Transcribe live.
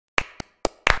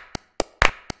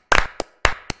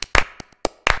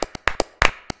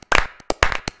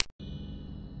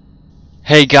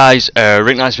Hey guys,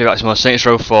 Rick96B back to more Saints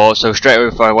Row 4. So straight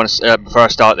away before I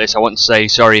start this, I want to say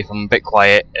sorry if I'm a bit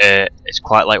quiet. It's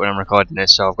quite late when I'm recording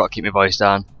this, so I've got to keep my voice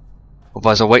down.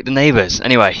 Otherwise I'll wake the neighbours.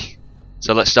 Anyway,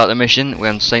 so let's start the mission. We're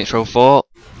on Saints Row 4.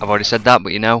 I've already said that,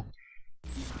 but you know,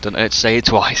 don't hurt to say it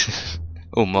twice.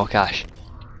 Oh, more cash.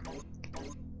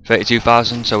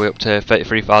 32,000, so we're up to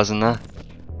 33,000 there.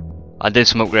 I did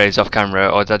some upgrades off camera,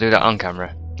 or did I do that on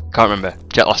camera? Can't remember.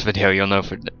 Check last video, you'll know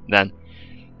for then.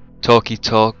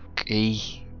 Talks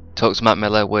Matt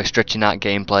Miller, we're stretching out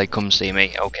gameplay, come see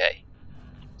me. Okay.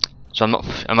 So I'm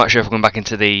not sure if we're going back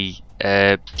into the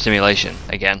simulation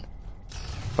again,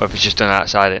 or if it's just done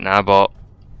outside it now, but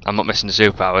I'm not missing the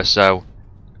superpowers, so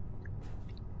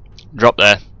drop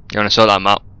there. You wanna sort that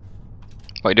map?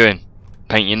 What are you doing?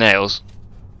 Paint your nails?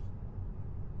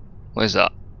 What is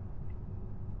that?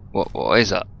 What is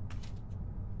that?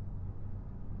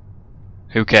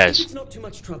 Who cares? It's not too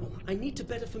much trouble. I need to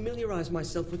better familiarize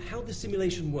myself with how the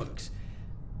simulation works.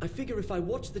 I figure if I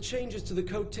watch the changes to the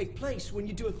code take place when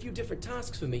you do a few different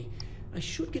tasks for me, I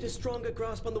should get a stronger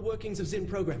grasp on the workings of Zin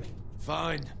programming.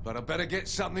 Fine, but I better get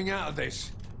something out of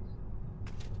this.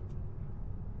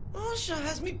 Asha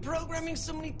has me programming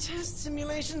so many test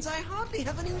simulations, I hardly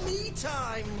have any me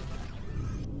time.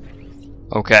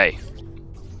 Okay.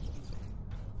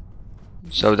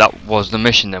 So that was the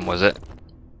mission then, was it?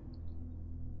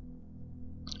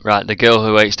 Right, the girl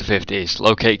who hates the 50s.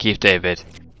 Locate Keith David.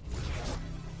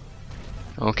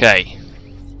 Okay.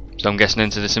 So I'm guessing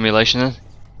into the simulation then?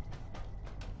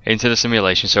 Into the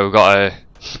simulation, so we've got to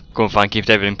go and find Keith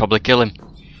David and probably kill him.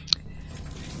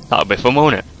 That'll be fun,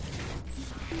 won't it?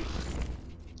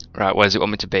 Right, where does it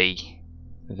want me to be?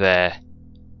 There.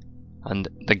 And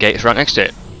the gate's right next to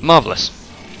it. Marvellous.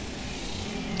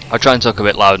 I'll try and talk a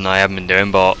bit louder than I haven't been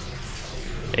doing, but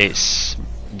it's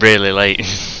really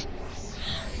late.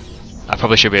 I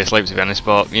probably should be asleep to be honest,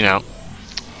 but you know,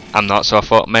 I'm not, so I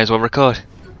thought may as well record.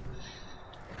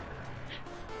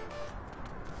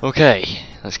 Okay,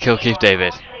 let's kill Keith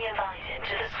David.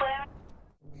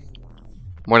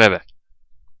 Whatever.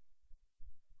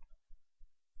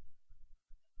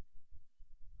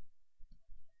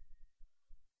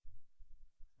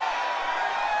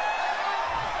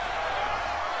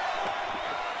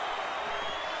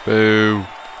 Boo.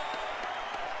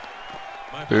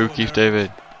 Boo, Keith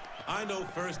David. I know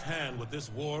firsthand what this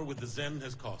war with the Zen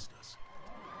has cost us.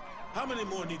 How many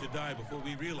more need to die before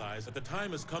we realize that the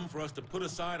time has come for us to put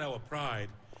aside our pride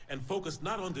and focus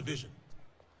not on division,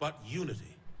 but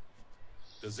unity?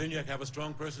 Does Zinyak have a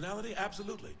strong personality?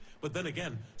 Absolutely. But then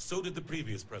again, so did the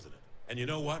previous president. And you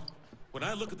know what? When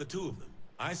I look at the two of them,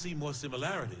 I see more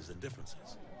similarities than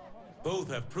differences.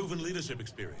 Both have proven leadership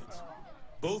experience.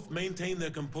 Both maintain their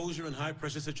composure in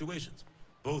high-pressure situations.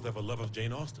 Both have a love of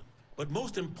Jane Austen. But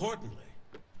most importantly,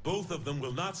 both of them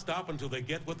will not stop until they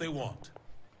get what they want.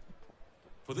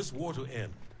 For this war to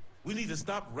end, we need to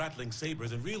stop rattling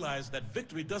sabers and realize that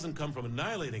victory doesn't come from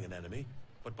annihilating an enemy,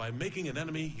 but by making an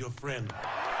enemy your friend.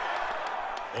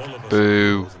 All of us are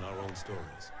heroes in our own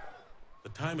stories. The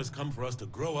time has come for us to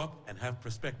grow up and have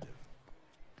perspective.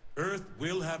 Earth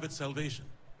will have its salvation,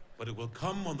 but it will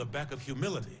come on the back of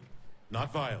humility,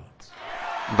 not violence.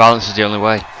 Violence is the only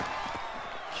way.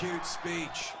 Cute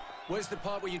speech. Where's the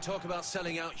part where you talk about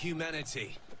selling out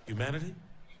humanity? Humanity?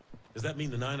 Does that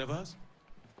mean the 9 of us?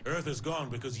 Earth is gone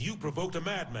because you provoked a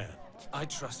madman. I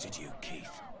trusted you,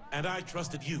 Keith. And I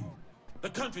trusted you. The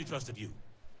country trusted you.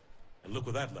 And look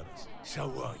where that led us. So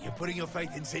what, you're putting your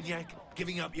faith in Zinyak?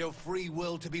 Giving up your free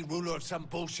will to be ruler of some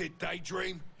bullshit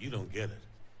daydream? You don't get it.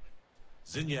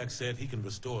 Zinyak said he can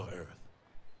restore Earth.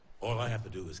 All I have to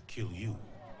do is kill you.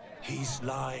 He's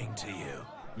lying to you.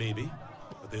 Maybe.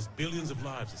 But there's billions of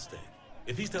lives at stake.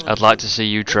 If he's telling I'd like to see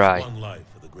you try. one life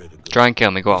for the greater good? Try and kill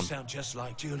me, go on. You sound just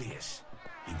like Julius.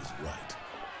 He was right.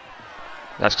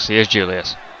 That's because he is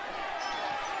Julius.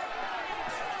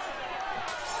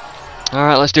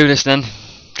 Alright, let's do this then.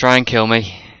 Try and kill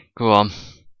me. Go on.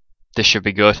 This should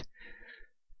be good.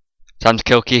 Time to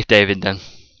kill Keith David then.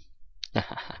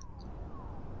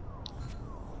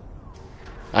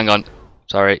 Hang on.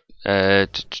 Sorry.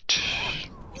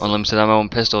 Unlimited ammo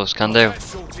and pistols can do.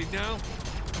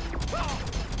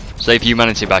 Save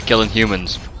humanity by killing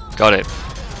humans. Got it.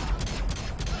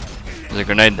 There's a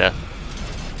grenade there.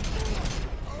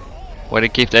 Where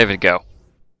did Keith David go?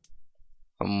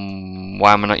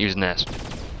 Why am I not using this?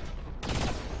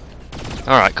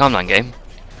 Alright, calm down, game.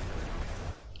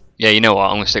 Yeah, you know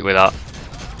what? I'm gonna stick with that.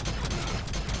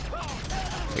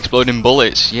 Exploding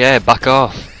bullets. Yeah, back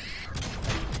off.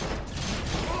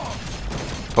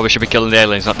 Probably should be killing the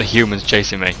aliens, not the humans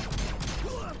chasing me.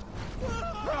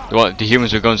 The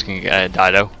humans with guns can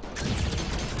die though.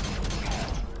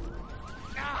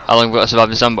 How long have we got to survive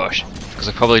this ambush? Because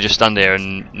I'd probably just stand here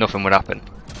and nothing would happen.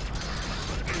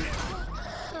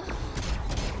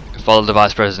 Follow the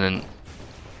Vice President.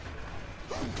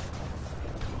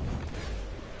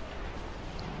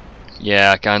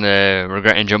 Yeah, I kinda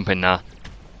regretting jumping now.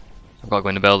 I've got to go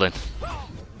in the building.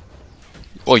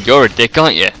 Oh, you're a dick,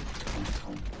 aren't you?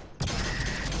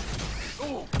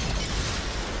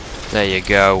 There you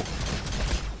go.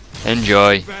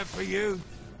 Enjoy. Bad for you.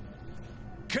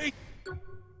 Keep.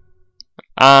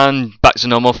 And back to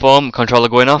normal form, controller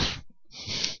going off.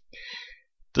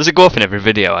 Does it go off in every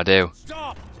video I do?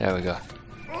 Stop. There we go.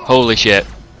 Holy shit.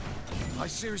 I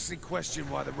seriously question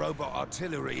why the robot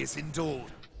artillery is indoors.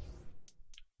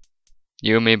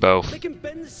 You and me both. They can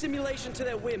bend the simulation to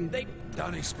their whim. They...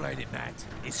 Don't explain it, Matt.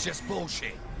 It's just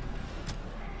bullshit.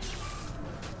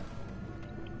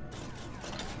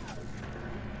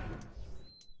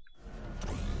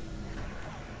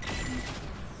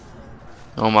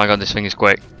 Oh my god, this thing is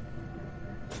quick.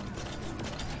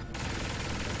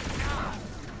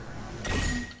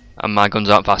 And my guns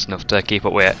aren't fast enough to keep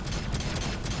up with it.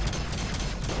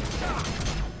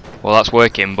 Well, that's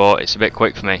working, but it's a bit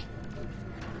quick for me.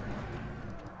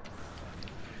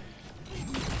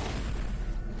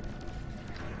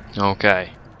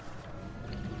 Okay.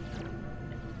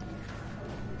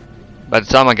 By the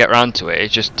time I get round to it,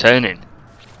 it's just turning.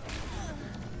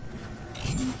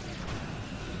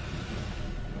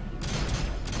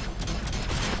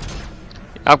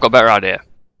 I've got a better idea.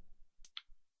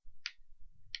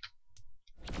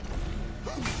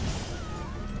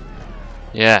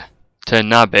 Yeah, turn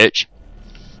now, bitch.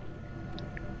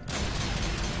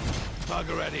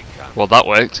 Bugger at it, cunt. Well, that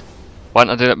worked. Why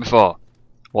didn't I do that before?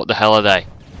 What the hell are they?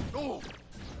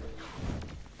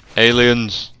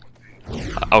 Aliens.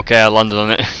 Okay, I landed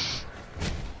on it.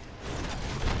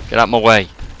 Get out my way.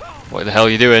 What the hell are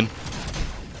you doing?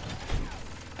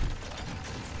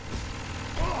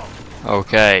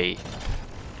 Okay.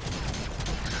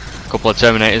 Couple of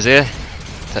Terminators here.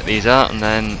 Take these out and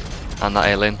then and that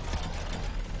alien.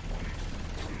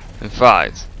 In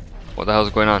fact, what the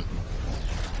hell's going on?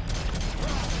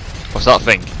 What's that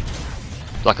thing?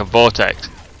 It's like a vortex.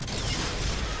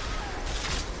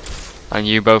 And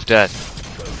you both dead.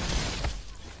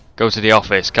 Go to the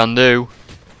office, can do.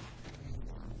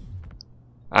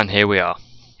 And here we are.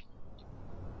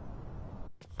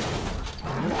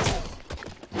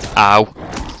 Ow.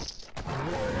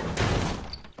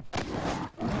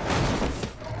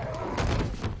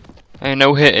 Hey,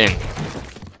 no hitting.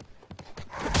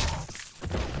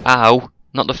 Ow,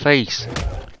 not the face.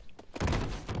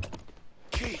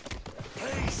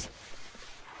 Please.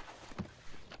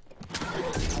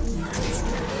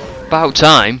 About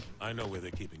time. I know where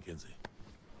they're keeping Kinsey.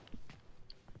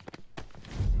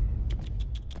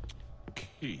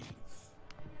 Keith,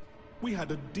 we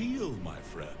had a deal, my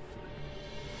friend.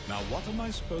 Now what am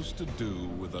I supposed to do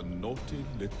with a naughty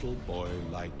little boy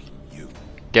like you?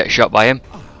 Get shot by him.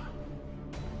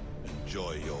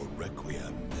 Enjoy your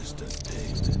requiem, Mr.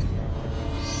 Date.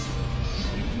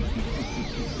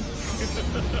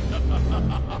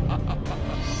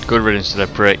 Good riddance to the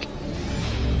prick.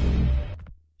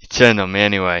 He turned on me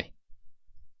anyway.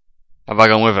 Have I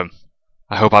gone with him?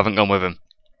 I hope I haven't gone with him.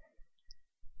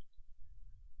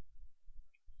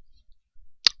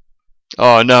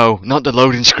 Oh no, not the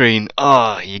loading screen.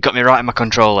 Oh, you got me right in my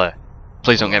controller.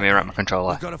 Please don't get me right in my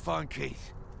controller. I've got to find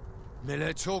Keith.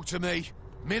 Miller, talk to me.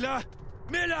 Miller!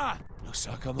 Miller! Looks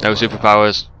like I'm No all right.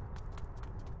 superpowers.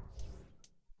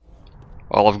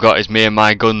 All I've got is me and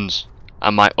my guns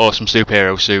and my awesome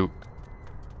superhero suit.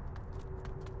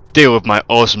 Deal with my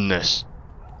awesomeness.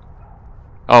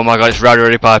 Oh my god, it's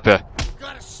Roddy Piper.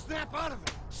 Gotta snap out of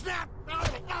it! Snap out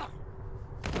of it! Ah!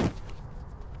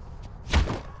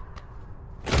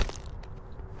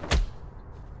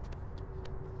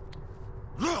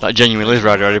 That genuinely is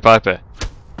Roddy Piper.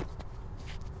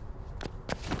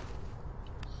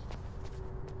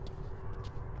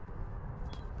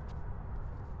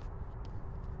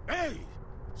 Hey!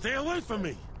 Stay away from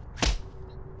me!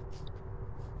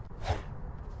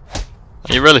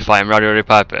 Are you really fighting Roddy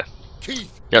Piper?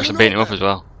 Keith, You actually beat him up as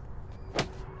well.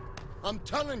 I'm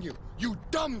telling you, you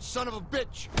dumb son of a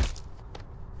bitch.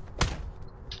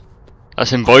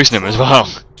 That's him voicing him as well.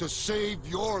 To save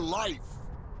your life.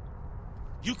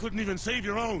 You couldn't even save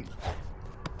your own!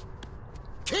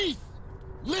 Keith,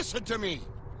 listen to me.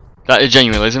 That is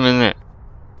genuinism, isn't it?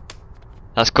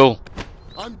 That's cool.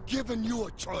 I'm giving you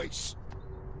a choice.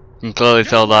 You can clearly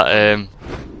tell that,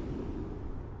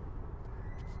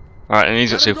 Alright, and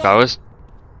he's got superpowers.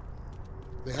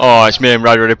 Oh, it's me and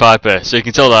Roddy Piper, so you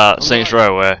can tell that Saints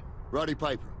Row, Roddy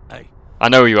Piper. Hey, I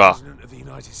know who you are. President of the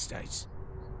United States.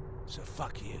 So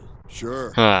fuck you.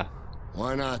 Sure. Huh.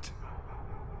 Why not?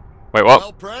 Wait, what?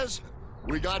 Well, Prez,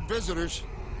 we got visitors.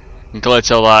 You can clearly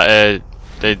tell that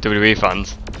the WWE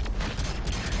fans.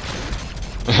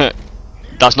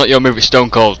 That's not your move, it's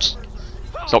Stone Cold's.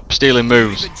 Stop stealing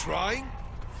moves. Even trying?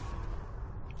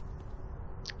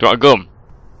 Do you want a gun?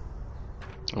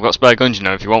 I've got spare guns, you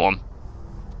know, if you want one.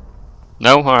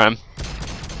 No? Alright.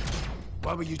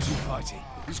 Why were you two fighting?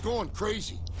 He's going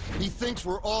crazy. He thinks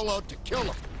we're all out to kill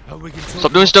him. Oh, we can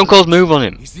Stop doing Stone Cold's move on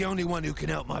him. He's the only one who can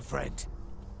help my friend.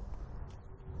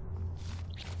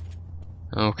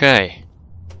 Okay.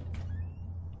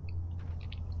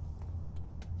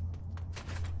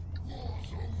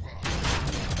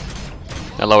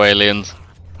 Hello, aliens.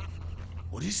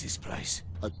 What is this place?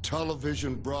 A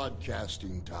television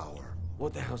broadcasting tower.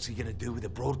 What the hell's he gonna do with a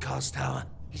broadcast tower?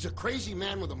 He's a crazy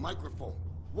man with a microphone.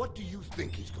 What do you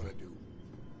think he's gonna do?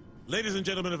 Ladies and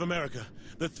gentlemen of America,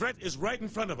 the threat is right in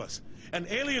front of us. An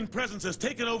alien presence has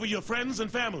taken over your friends and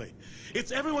family.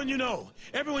 It's everyone you know,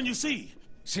 everyone you see.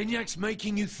 Signac's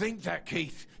making you think that,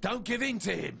 Keith. Don't give in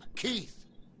to him. Keith,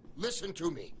 listen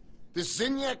to me. This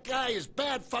Zinyak guy is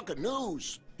bad fucking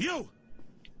news. You!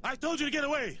 I told you to get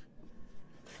away!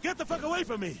 Get the fuck away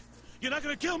from me! You're not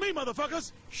gonna kill me,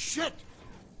 motherfuckers! Shit!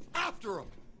 After him!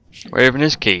 Where even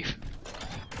is Keith?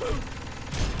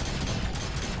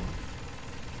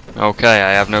 Okay,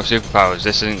 I have no superpowers.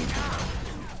 This isn't...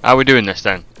 How are we doing this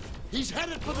then? He's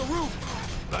headed for the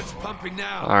roof! Blood's pumping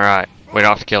now. Alright, we don't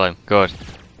have to kill him. Good.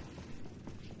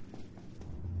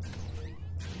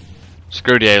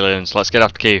 Screw the aliens, let's get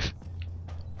after Keith.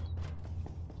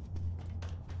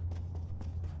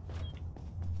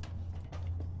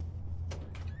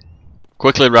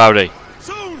 Quickly, Rowdy.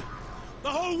 Soon! The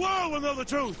whole world will know the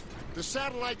truth! The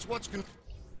satellite's what's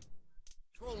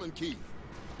controlling Keith.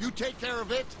 You take care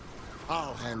of it,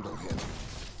 I'll handle him.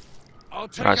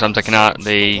 Right, so I'm taking out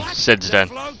the SIDS then.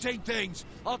 Floating things.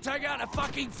 I'll take out the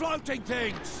fucking floating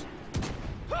things.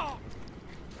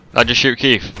 I just shoot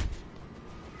Keith.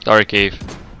 Sorry,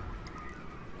 Keith.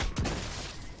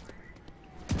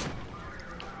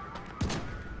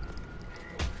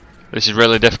 This is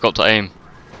really difficult to aim.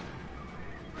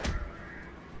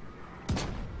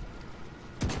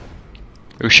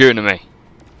 Who's shooting at me?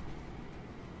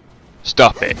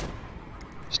 Stop it.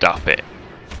 Stop it.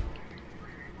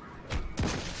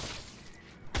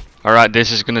 Alright,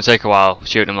 this is gonna take a while,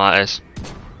 shooting him like this.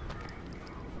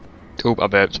 Oop, I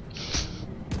burped.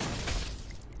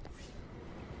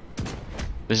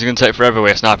 This is gonna take forever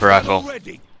with a sniper rifle.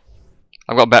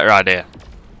 I've got a better idea.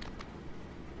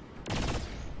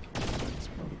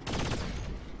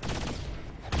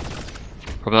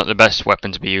 Probably not the best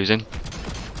weapon to be using.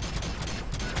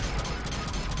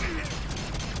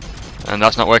 And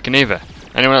that's not working either.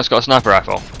 Anyone else got a sniper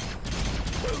rifle?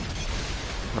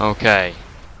 Okay.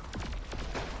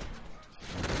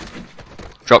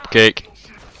 Dropkick.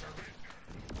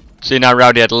 See, now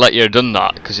Rowdy, I'd let you have done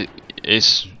that because it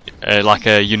is like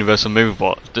a universal move,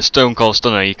 but the Stone Cold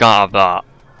Stunner, you can't have that.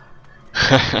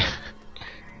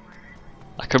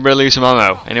 I could really use some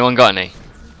ammo. Anyone got any?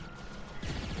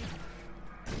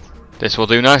 This will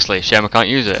do nicely. Shame I can't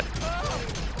use it.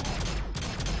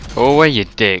 Go away, you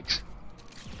dicks.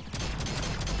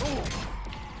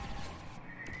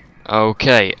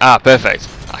 Okay. Ah, perfect.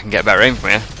 I can get better aim from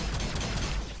here.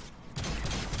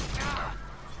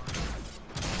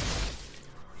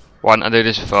 Why didn't I do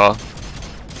this before?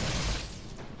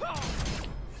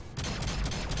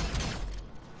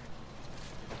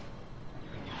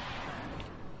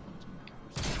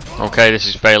 Okay, this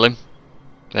is failing.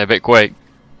 They're a bit quick.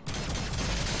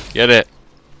 Get it.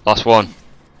 Last one.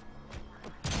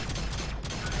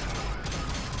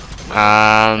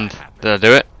 And did I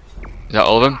do it? Is that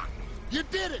all of them? You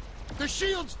did it! The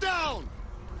shield's down!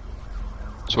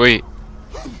 Sweet.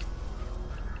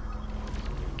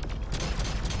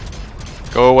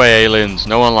 Go away, aliens.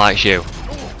 No one likes you.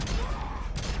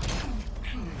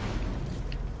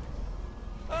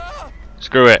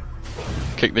 Screw it.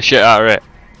 Kick the shit out of it.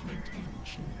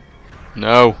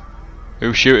 No.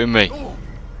 Who's shooting me?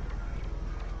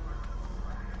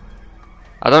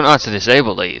 I don't know how to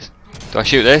disable these. Do I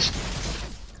shoot this?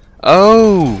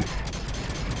 Oh!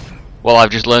 Well,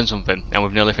 I've just learned something, and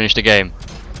we've nearly finished the game.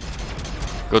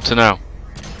 Good to know.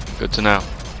 Good to know.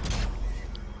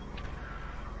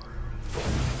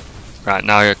 Right,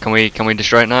 now can we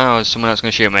destroy it now, or is someone else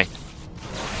going to shoot me?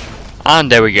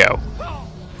 And there we go.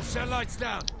 Satellite's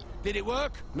down. Did it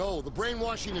work? No, the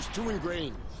brainwashing is too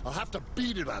ingrained. I'll have to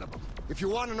beat it out of him. If you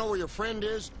want to know where your friend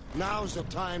is, now's the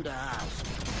time to ask.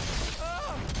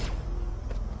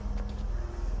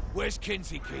 Where's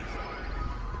Kinsey, Keith?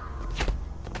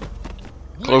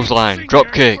 Clothesline,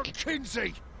 drop kick.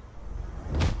 Kinsey.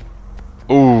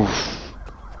 Ooh.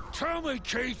 Tell me,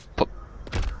 Keith.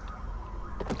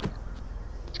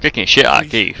 He's kicking shit out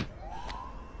of Keith.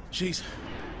 She's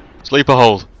Sleeper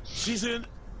hold. in.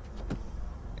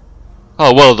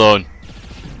 Oh, well done.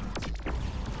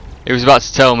 He was about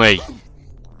to tell me.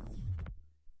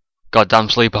 Goddamn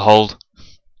sleeper hold.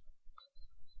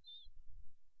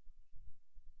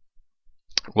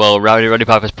 Well, Roddy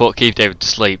Piper's put Keith David to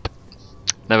sleep.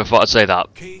 Never thought I'd say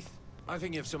that. Keith, I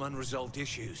think you have some unresolved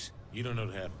issues. You don't know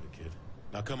half of it, kid.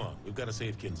 Now come on, we've got to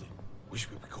save Kinsey. Wish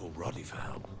we could call Roddy for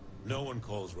help. No one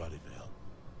calls Roddy for help.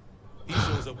 He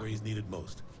shows up where he's needed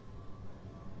most.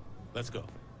 Let's go.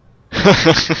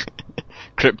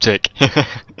 Cryptic.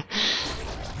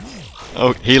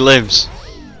 Oh, he lives.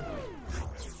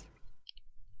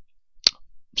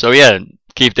 So yeah,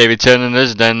 Keith David turning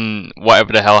us, then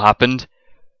whatever the hell happened.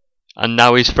 And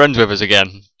now he's friends with us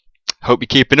again. Hope you're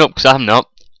keeping up, because I'm not.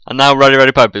 And now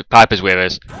Roddy Piper's with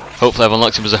us. Hopefully I've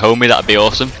unlocked him as a homie, that'd be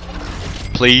awesome.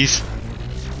 Please.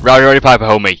 Roddy Piper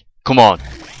homie, come on.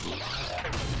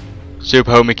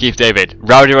 Super homie Keith David.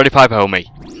 Roddy Piper homie.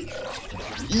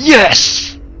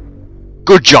 Yes!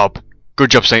 Good job. Good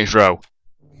job, Saints Row.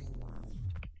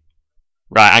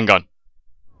 Right, hang on.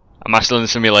 Am I still in the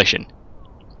simulation?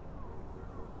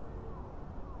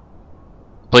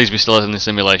 Please be still in the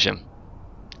simulation.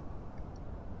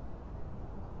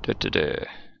 Didn't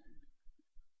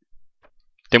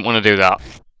want to do that.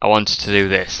 I wanted to do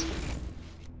this.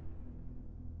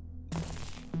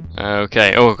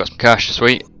 Okay, oh, I've got some cash,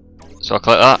 sweet. So I'll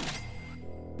collect that.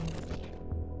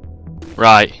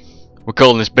 Right, we're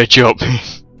calling this bitch up.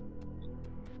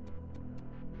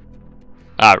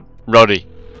 Ah, Roddy.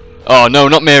 Oh no,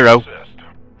 not Miro.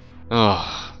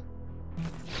 Oh.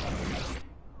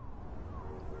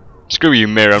 Screw you,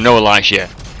 Miro, no one likes you.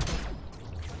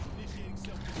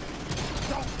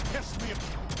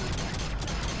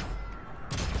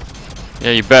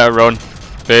 Yeah, you better run,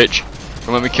 bitch.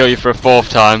 Don't let me kill you for a 4th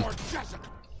time.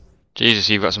 Jesus,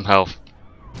 you've got some health.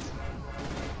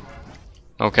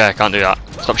 Okay, I can't do that.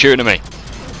 Stop shooting at me.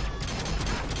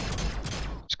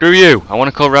 Screw you! I want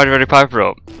to call Roddy Piper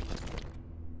up.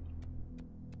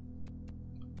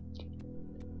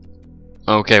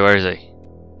 Okay, where is he?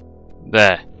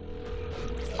 There.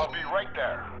 I'll be right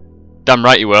there. Damn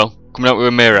right you will. Coming up with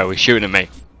a Miro, he's shooting at me.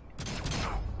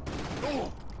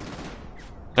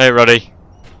 Hey Roddy.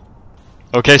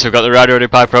 Okay, so we've got the Roddy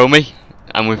Piper homie,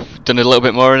 and we've done a little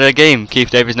bit more in the game. Keith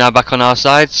David's now back on our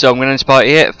side, so I'm going to end this part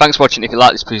here. Thanks for watching. If you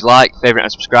like this, please like, favourite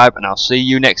and subscribe, and I'll see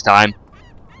you next time.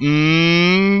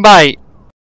 Bye!